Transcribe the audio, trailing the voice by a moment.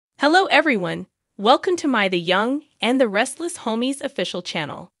Hello everyone, welcome to my The Young and the Restless Homies official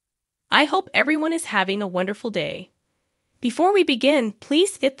channel. I hope everyone is having a wonderful day. Before we begin,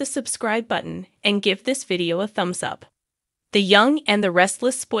 please hit the subscribe button and give this video a thumbs up. The Young and the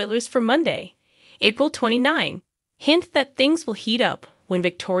Restless spoilers for Monday, April 29, hint that things will heat up when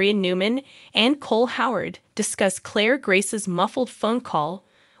Victoria Newman and Cole Howard discuss Claire Grace's muffled phone call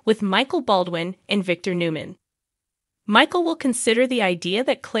with Michael Baldwin and Victor Newman. Michael will consider the idea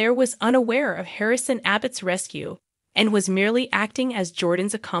that Claire was unaware of Harrison Abbott's rescue and was merely acting as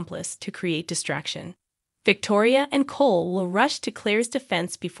Jordan's accomplice to create distraction. Victoria and Cole will rush to Claire's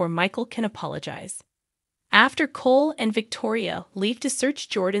defense before Michael can apologize. After Cole and Victoria leave to search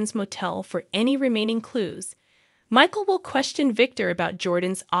Jordan's motel for any remaining clues, Michael will question Victor about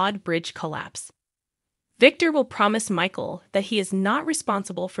Jordan's odd bridge collapse. Victor will promise Michael that he is not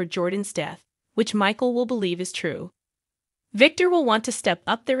responsible for Jordan's death, which Michael will believe is true. Victor will want to step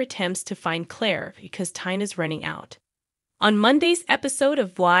up their attempts to find Claire because time is running out. On Monday's episode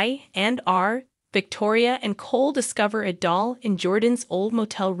of Y&R, Victoria and Cole discover a doll in Jordan's old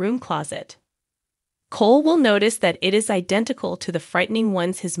motel room closet. Cole will notice that it is identical to the frightening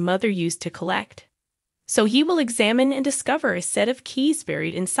ones his mother used to collect. So he will examine and discover a set of keys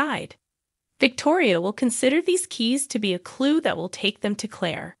buried inside. Victoria will consider these keys to be a clue that will take them to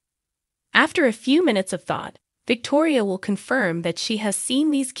Claire. After a few minutes of thought, Victoria will confirm that she has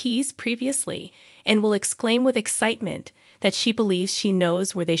seen these keys previously and will exclaim with excitement that she believes she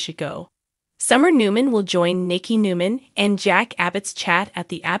knows where they should go. Summer Newman will join Nikki Newman and Jack Abbott's chat at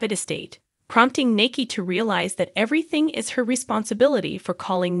the Abbott estate, prompting Nikki to realize that everything is her responsibility for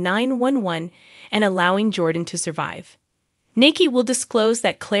calling 911 and allowing Jordan to survive. Nikki will disclose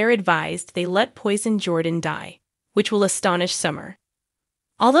that Claire advised they let poison Jordan die, which will astonish Summer.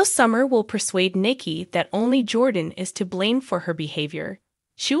 Although Summer will persuade Nikki that only Jordan is to blame for her behavior,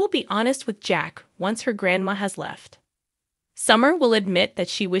 she will be honest with Jack once her grandma has left. Summer will admit that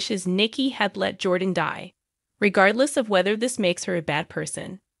she wishes Nikki had let Jordan die, regardless of whether this makes her a bad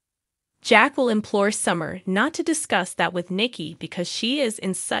person. Jack will implore Summer not to discuss that with Nikki because she is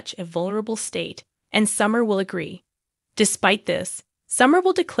in such a vulnerable state, and Summer will agree. Despite this, Summer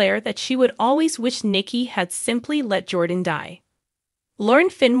will declare that she would always wish Nikki had simply let Jordan die.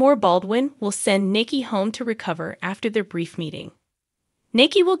 Lauren Finmore Baldwin will send Nikki home to recover after their brief meeting.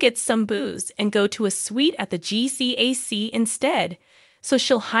 Nikki will get some booze and go to a suite at the GCAC instead, so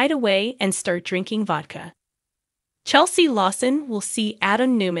she'll hide away and start drinking vodka. Chelsea Lawson will see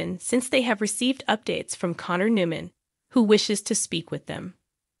Adam Newman since they have received updates from Connor Newman, who wishes to speak with them.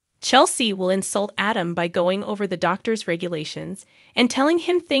 Chelsea will insult Adam by going over the doctor's regulations and telling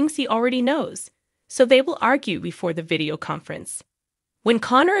him things he already knows, so they will argue before the video conference. When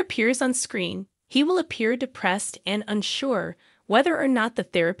Connor appears on screen, he will appear depressed and unsure whether or not the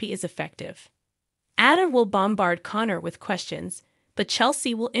therapy is effective. Adam will bombard Connor with questions, but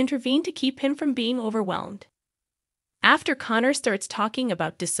Chelsea will intervene to keep him from being overwhelmed. After Connor starts talking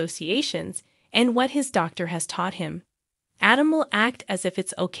about dissociations and what his doctor has taught him, Adam will act as if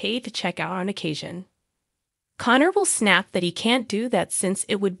it's okay to check out on occasion. Connor will snap that he can't do that since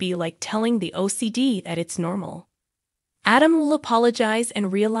it would be like telling the OCD that it's normal. Adam will apologize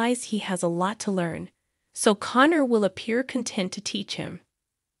and realize he has a lot to learn, so Connor will appear content to teach him.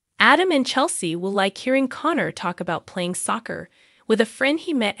 Adam and Chelsea will like hearing Connor talk about playing soccer with a friend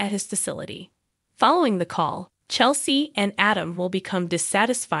he met at his facility. Following the call, Chelsea and Adam will become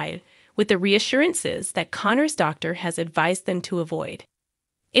dissatisfied with the reassurances that Connor's doctor has advised them to avoid.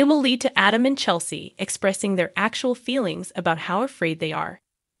 It will lead to Adam and Chelsea expressing their actual feelings about how afraid they are,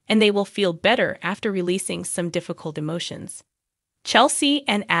 and they will feel better after releasing some difficult emotions. Chelsea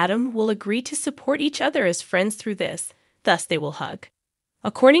and Adam will agree to support each other as friends through this, thus they will hug.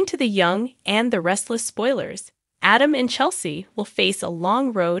 According to the Young and the Restless spoilers, Adam and Chelsea will face a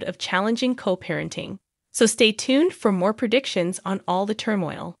long road of challenging co-parenting, so stay tuned for more predictions on all the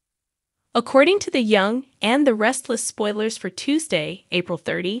turmoil. According to the Young and the Restless spoilers for Tuesday, April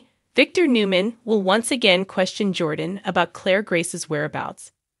 30, Victor Newman will once again question Jordan about Claire Grace's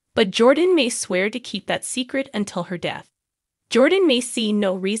whereabouts. But Jordan may swear to keep that secret until her death. Jordan may see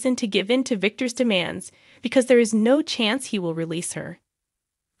no reason to give in to Victor's demands because there is no chance he will release her.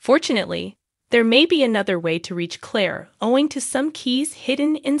 Fortunately, there may be another way to reach Claire owing to some keys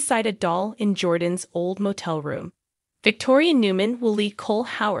hidden inside a doll in Jordan's old motel room. Victoria Newman will lead Cole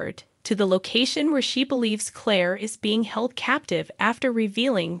Howard to the location where she believes Claire is being held captive after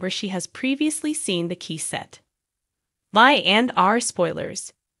revealing where she has previously seen the key set. Y&R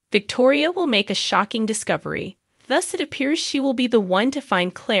spoilers. Victoria will make a shocking discovery, thus it appears she will be the one to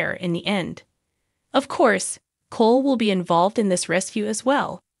find Claire in the end. Of course, Cole will be involved in this rescue as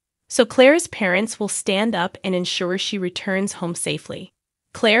well. so Claire's parents will stand up and ensure she returns home safely.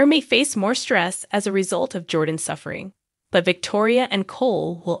 Claire may face more stress as a result of Jordan's suffering, but Victoria and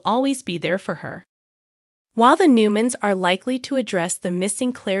Cole will always be there for her. While the Newmans are likely to address the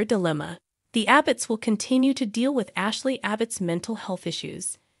missing Claire dilemma, the Abbotts will continue to deal with Ashley Abbott's mental health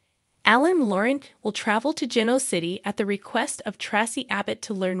issues. Alan Laurent will travel to Genoa City at the request of Tracy Abbott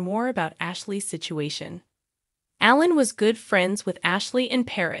to learn more about Ashley's situation. Alan was good friends with Ashley in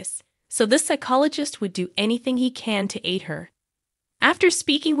Paris, so this psychologist would do anything he can to aid her. After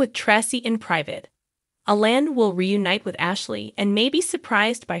speaking with Tracy in private, Alan will reunite with Ashley and may be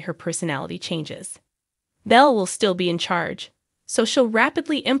surprised by her personality changes. Belle will still be in charge, so she'll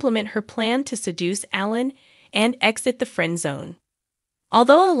rapidly implement her plan to seduce Alan and exit the friend zone.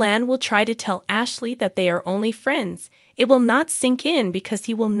 Although Alan will try to tell Ashley that they are only friends, it will not sink in because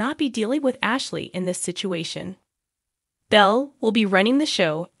he will not be dealing with Ashley in this situation. Belle will be running the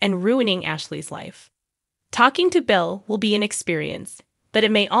show and ruining Ashley's life. Talking to Belle will be an experience, but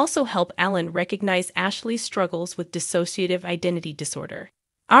it may also help Alan recognize Ashley's struggles with dissociative identity disorder.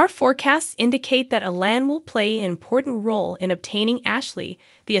 Our forecasts indicate that Alan will play an important role in obtaining Ashley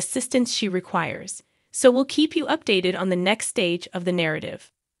the assistance she requires, so we'll keep you updated on the next stage of the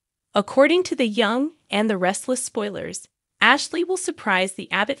narrative. According to the Young and the Restless spoilers, Ashley will surprise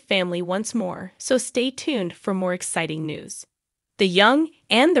the Abbott family once more, so stay tuned for more exciting news. The Young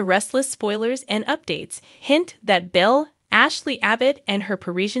and the Restless spoilers and updates hint that Belle, Ashley Abbott, and her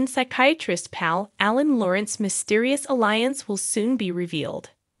Parisian psychiatrist pal Alan Laurent's mysterious alliance will soon be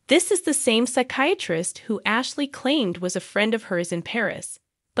revealed. This is the same psychiatrist who Ashley claimed was a friend of hers in Paris,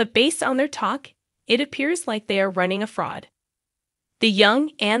 but based on their talk, it appears like they are running a fraud. The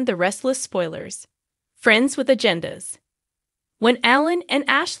Young and the Restless spoilers. Friends with agendas. When Alan and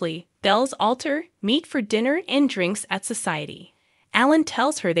Ashley, Belle's alter, meet for dinner and drinks at Society, Alan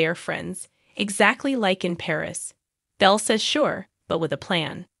tells her they are friends, exactly like in Paris. Belle says sure, but with a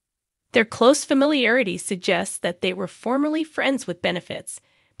plan. Their close familiarity suggests that they were formerly friends with benefits,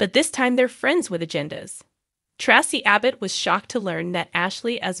 but this time they're friends with agendas. Tracy Abbott was shocked to learn that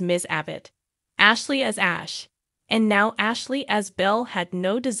Ashley as Ms. Abbott, Ashley as Ash, and now Ashley as Belle had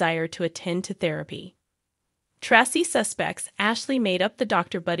no desire to attend to therapy. Tracy suspects Ashley made up the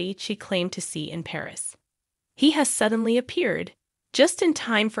doctor buddy she claimed to see in Paris. He has suddenly appeared, just in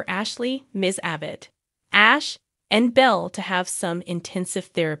time for Ashley, Ms. Abbott, Ash, and Belle to have some intensive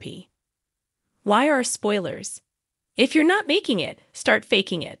therapy. Why are spoilers? If you're not making it, start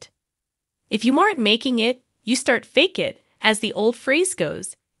faking it. If you aren't making it, you start fake it, as the old phrase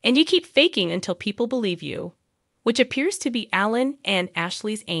goes, and you keep faking until people believe you, which appears to be Alan and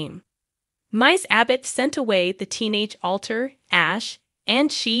Ashley's aim. Ms. Abbott sent away the teenage alter, Ash, and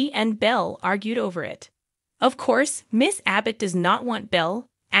she and Belle argued over it. Of course, Miss Abbott does not want Belle,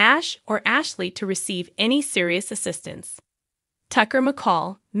 Ash, or Ashley to receive any serious assistance. Tucker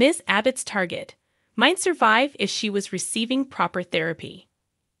McCall, Ms. Abbott's target, might survive if she was receiving proper therapy.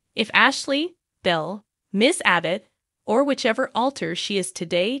 If Ashley, Belle, Miss Abbott, or whichever alter she is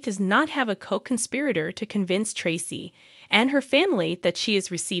today does not have a co-conspirator to convince Tracy and her family that she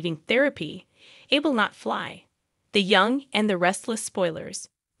is receiving therapy, it will not fly. The Young and the Restless spoilers.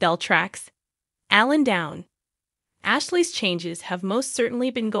 Belle tracks Alan down. Ashley's changes have most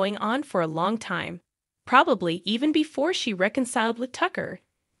certainly been going on for a long time, probably even before she reconciled with Tucker.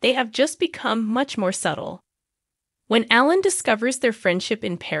 They have just become much more subtle. When Alan discovers their friendship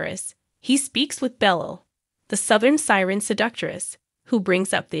in Paris, he speaks with Belle, the Southern Siren seductress, who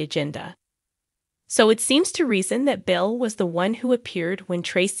brings up the agenda. So it seems to reason that Belle was the one who appeared when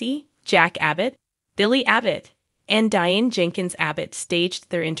Tracy, Jack Abbott, Billy Abbott, and Diane Jenkins Abbott staged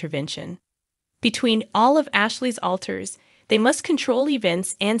their intervention. Between all of Ashley's alters, they must control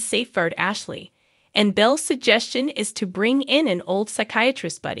events and safeguard Ashley, and Belle's suggestion is to bring in an old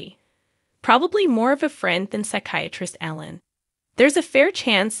psychiatrist buddy, probably more of a friend than psychiatrist Alan. There's a fair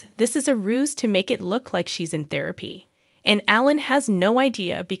chance this is a ruse to make it look like she's in therapy, and Alan has no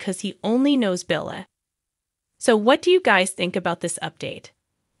idea because he only knows Bella. So what do you guys think about this update?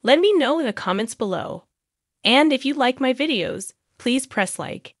 Let me know in the comments below. And if you like my videos, please press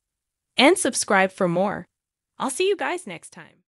like and subscribe for more. I'll see you guys next time.